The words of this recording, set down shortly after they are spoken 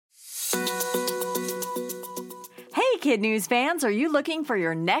Kid News fans, are you looking for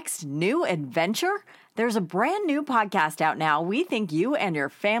your next new adventure? There's a brand new podcast out now we think you and your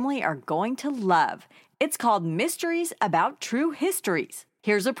family are going to love. It's called Mysteries About True Histories.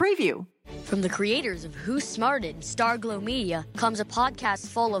 Here's a preview. From the creators of Who's Smarted and Starglow Media comes a podcast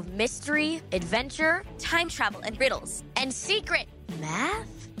full of mystery, adventure, time travel and riddles, and secret math.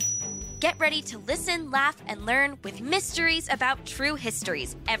 Get ready to listen, laugh, and learn with Mysteries About True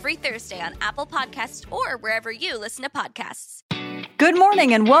Histories every Thursday on Apple Podcasts or wherever you listen to podcasts. Good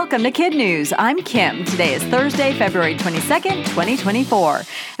morning and welcome to Kid News. I'm Kim. Today is Thursday, February 22nd, 2024.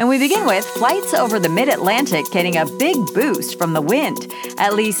 And we begin with flights over the mid-Atlantic getting a big boost from the wind.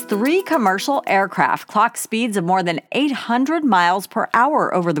 At least 3 commercial aircraft clocked speeds of more than 800 miles per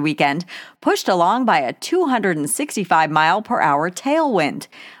hour over the weekend, pushed along by a 265 mile per hour tailwind.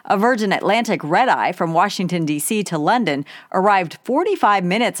 A Virgin Atlantic red-eye from Washington, D.C. to London arrived 45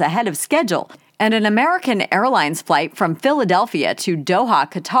 minutes ahead of schedule. And an American Airlines flight from Philadelphia to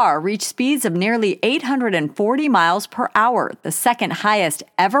Doha, Qatar reached speeds of nearly 840 miles per hour, the second highest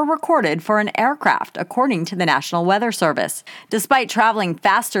ever recorded for an aircraft, according to the National Weather Service. Despite traveling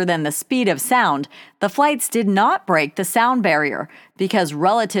faster than the speed of sound, the flights did not break the sound barrier because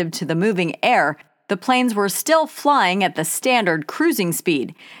relative to the moving air, the planes were still flying at the standard cruising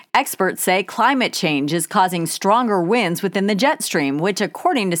speed. Experts say climate change is causing stronger winds within the jet stream, which,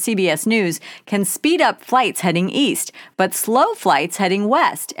 according to CBS News, can speed up flights heading east, but slow flights heading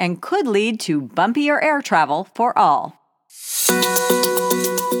west, and could lead to bumpier air travel for all.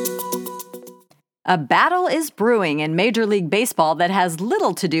 A battle is brewing in Major League Baseball that has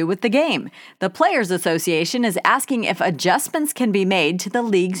little to do with the game. The Players Association is asking if adjustments can be made to the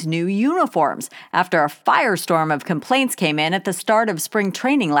league's new uniforms after a firestorm of complaints came in at the start of spring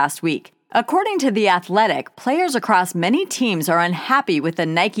training last week. According to The Athletic, players across many teams are unhappy with the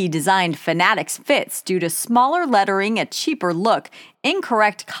Nike-designed Fanatics fits due to smaller lettering, a cheaper look,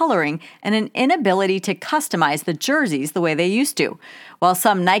 incorrect coloring, and an inability to customize the jerseys the way they used to. While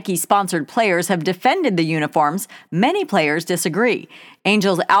some Nike-sponsored players have defended the uniforms, many players disagree.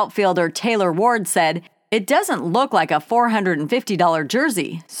 Angels outfielder Taylor Ward said, "It doesn't look like a $450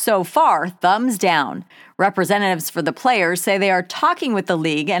 jersey. So far, thumbs down." Representatives for the players say they are talking with the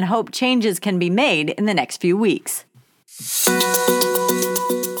league and hope changes can be made in the next few weeks.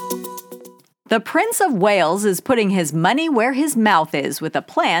 The Prince of Wales is putting his money where his mouth is with a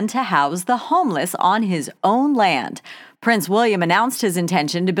plan to house the homeless on his own land. Prince William announced his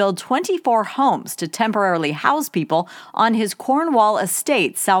intention to build 24 homes to temporarily house people on his Cornwall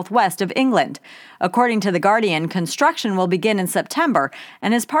estate southwest of England. According to The Guardian, construction will begin in September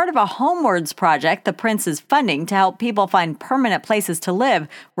and is part of a homewards project the prince is funding to help people find permanent places to live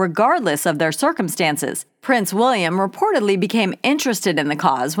regardless of their circumstances. Prince William reportedly became interested in the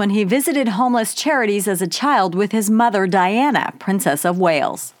cause when he visited homeless charities as a child with his mother Diana, Princess of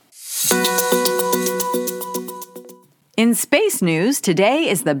Wales. In space news, today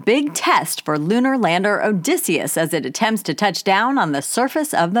is the big test for lunar lander Odysseus as it attempts to touch down on the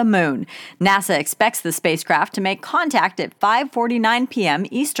surface of the moon. NASA expects the spacecraft to make contact at 5:49 p.m.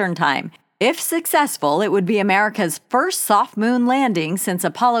 Eastern Time. If successful, it would be America's first soft moon landing since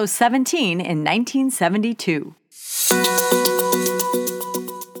Apollo 17 in 1972.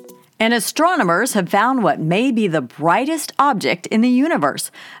 And astronomers have found what may be the brightest object in the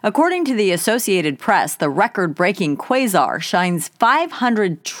universe. According to the Associated Press, the record-breaking quasar shines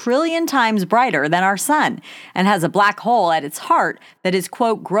 500 trillion times brighter than our sun and has a black hole at its heart that is,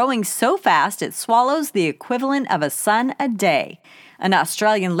 quote, growing so fast it swallows the equivalent of a sun a day. An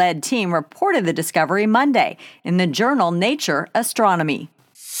Australian-led team reported the discovery Monday in the journal Nature Astronomy.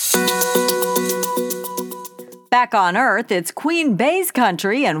 Back on Earth, it's Queen Bey's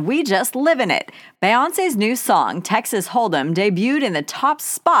country and we just live in it. Beyoncé's new song, Texas Hold'em, debuted in the top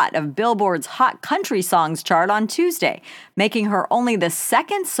spot of Billboard's Hot Country Songs chart on Tuesday, making her only the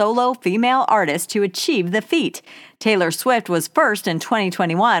second solo female artist to achieve the feat. Taylor Swift was first in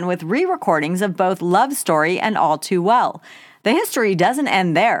 2021 with re-recordings of both Love Story and All Too Well. The history doesn't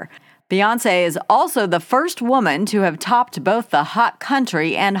end there. Beyoncé is also the first woman to have topped both the Hot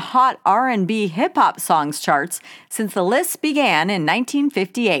Country and Hot R&B hip-hop songs charts since the list began in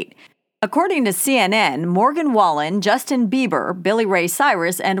 1958. According to CNN, Morgan Wallen, Justin Bieber, Billy Ray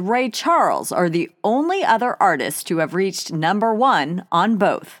Cyrus, and Ray Charles are the only other artists to have reached number 1 on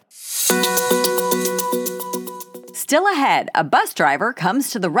both. Still ahead, a bus driver comes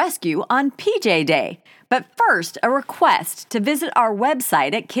to the rescue on PJ Day. But first, a request to visit our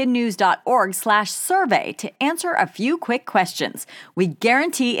website at kidnews.org/survey to answer a few quick questions. We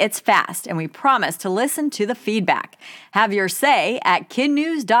guarantee it's fast, and we promise to listen to the feedback. Have your say at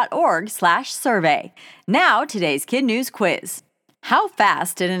kidnews.org/survey. Now, today's Kid News quiz. How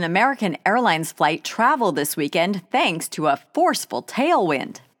fast did an American Airlines flight travel this weekend thanks to a forceful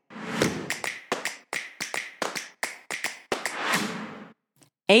tailwind?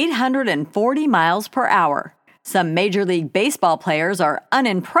 "840 miles per hour. Some Major League Baseball players are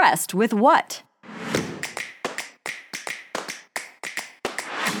unimpressed with what?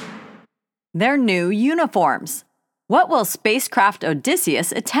 Their new uniforms. What will spacecraft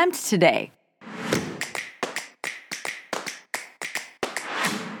Odysseus attempt today?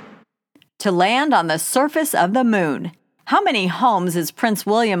 To land on the surface of the moon. How many homes is Prince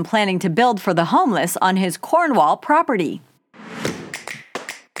William planning to build for the homeless on his Cornwall property?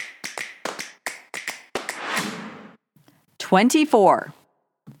 24.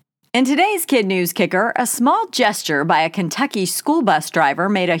 In today's Kid News Kicker, a small gesture by a Kentucky school bus driver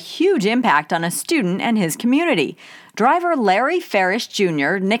made a huge impact on a student and his community. Driver Larry Farish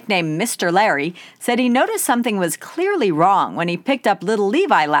Jr., nicknamed Mr. Larry, said he noticed something was clearly wrong when he picked up little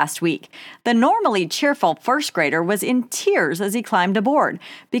Levi last week. The normally cheerful first grader was in tears as he climbed aboard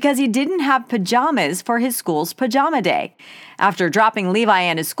because he didn't have pajamas for his school's pajama day. After dropping Levi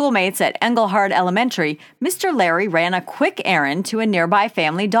and his schoolmates at Engelhard Elementary, Mr. Larry ran a quick errand to a nearby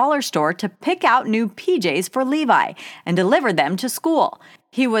Family Dollar store to pick out new PJs for Levi and deliver them to school.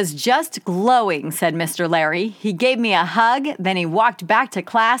 "He was just glowing," said Mr. Larry. "He gave me a hug, then he walked back to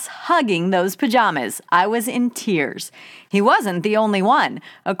class hugging those pajamas. I was in tears." He wasn't the only one.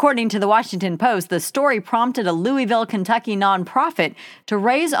 According to the Washington Post, the story prompted a Louisville, Kentucky nonprofit to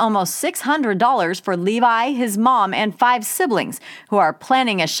raise almost $600 for Levi, his mom, and 5 siblings who are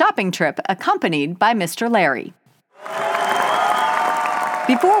planning a shopping trip accompanied by Mr. Larry.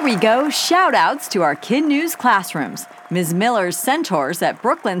 Before we go, shout-outs to our Kid News classrooms. Ms. Miller's Centaurs at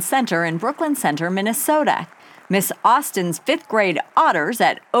Brooklyn Center in Brooklyn Center, Minnesota. Miss Austin's 5th grade Otters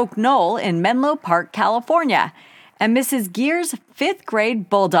at Oak Knoll in Menlo Park, California. And Mrs. Gear's 5th grade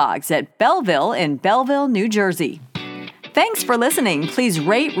Bulldogs at Belleville in Belleville, New Jersey. Thanks for listening. Please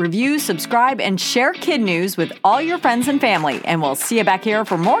rate, review, subscribe, and share Kid News with all your friends and family. And we'll see you back here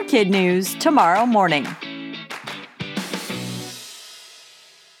for more Kid News tomorrow morning.